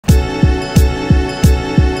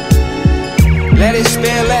Let it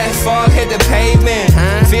spill, let it fall, hit the pavement.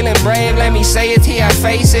 Feeling brave, let me say it to your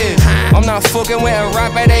faces. I'm not fucking with a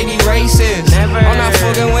rapper, they be racist. I'm not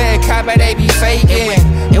fucking with a copper, they be faking.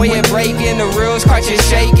 When you're breaking the rules, caught you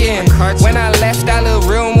shaking. When I left that little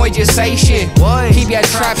room, we just say shit. Keep your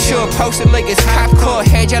trap short, posted like it's cop cut.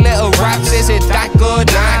 Head your little raps, is it that good?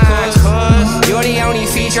 Nah, cuz you're the only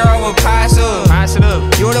feature I will pass up.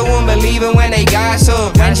 You're the one believing when they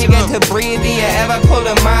gossip. When you get to breathe, do you ever pull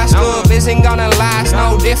the mask up? Isn't gonna last,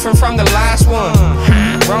 no different from the last one.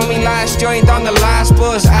 Roll me last joint on the last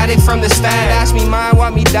bus. Addict from the start, ask me mine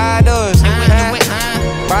what me dad does.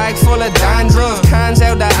 Bag full of dandruff, cans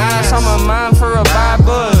out the ass. I'm a man for a bad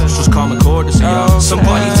buzz. Just call me Curtisy, yo.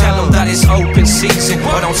 Somebody tell them that it's open season.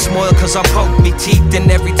 I don't smile cause I poke me teeth, and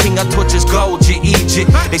everything I touch is gold, you eat it.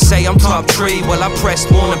 They say I'm top 3, well I pressed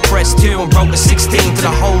 1 and pressed 2 and wrote a 16 to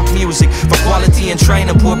the whole music for quality and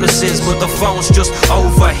training purposes. But the phone's just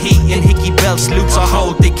overheating. Hickey belts, loops, I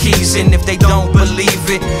hold the keys in. If they don't believe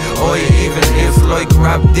it, or even if like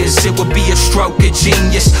grab this, it would be a stroke of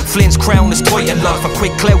genius. Flynn's crown is toy and love. A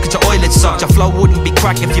quick clout, get your oil it sucked. Your flow wouldn't be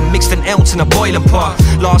crack if you mixed an ounce in a boiling pot.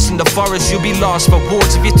 Lost in the forest, you'd be lost for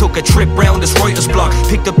words if you took a trip round this writer's block.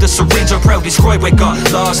 Picked up the syringe, I'm proud describe I got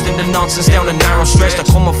lost in the nonsense down a narrow stretch. I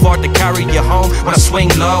come afford to carry you home when I swing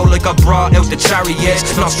low like I brought out the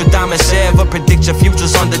chariots. Nostradamus ever predict your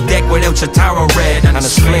futures on the deck without your tarot read. And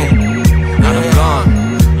it's Flynn, and I'm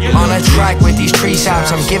gone. On a track with these tree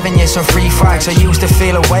saps, I'm giving you some free facts. I used to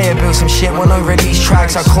feel a way about some shit when I released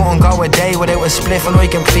tracks. I couldn't go a day without a spliff and I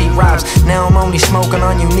complete raps. Now I'm only smoking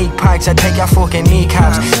on unique packs. I take your fucking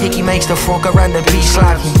kneecaps. Hickey makes the fucker and the beat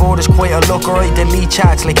slap. He bored is quite a looker, I delete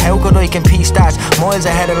chats. Like how good I compete stats. Miles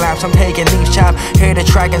ahead of laps, I'm taking leaf chap. Hear the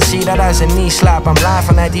track and see that as a knee slap. I'm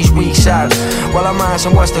laughing at these weak saps. Well, I'm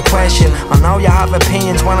asking what's the question. I know you have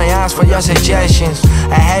opinions when I ask for your suggestions.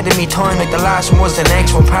 Ahead of me time like the last one was the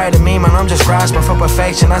next one. Part of me, man, I'm just grasping for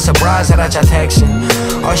perfection. That's a browse that you're texting.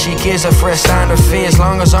 All she gives her for a standard fee. As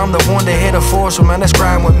long as I'm the one to hit a force, well, man, that's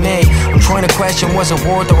grind with me. I'm trying to question what's a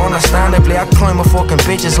word to understandably. I climb a fucking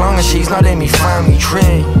bitch as long as she's not in me family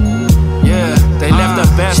tree. Yeah, they left the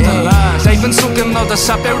best to last. They've been sucking all the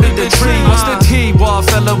sap out of the tree. What's the key,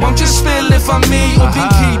 Wallfella? Won't you spill it for me? I've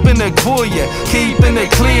been keeping it quiet, keeping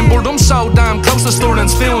it clean, but I'm so damn close to storing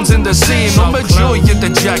spoons in the scene. I'm a joy at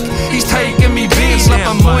the jack. He's taking me bean,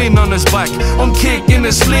 slapping mine on his back. I'm kicking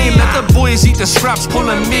his spleen. Let the boys eat the scraps,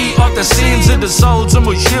 pulling me off the seams of the soles of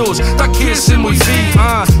my shoes. That kissing my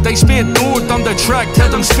feet. They spit dirt on the track, tell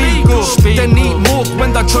them speak up. They need more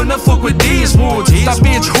when they're trying to fuck with these words. That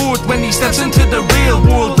bitch hurt when he steps into the real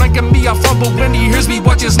world, breaking me a fumble when he hears me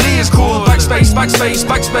watch his knees cool. Backspace, backspace,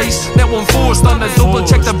 backspace. Now I'm forced on it. Double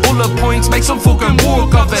check the bullet points, make some fucking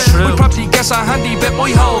work of it. We probably guess a handy bit,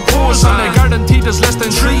 my whole course on it. Guaranteed there's less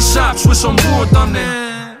than 3 saps with some wood on it.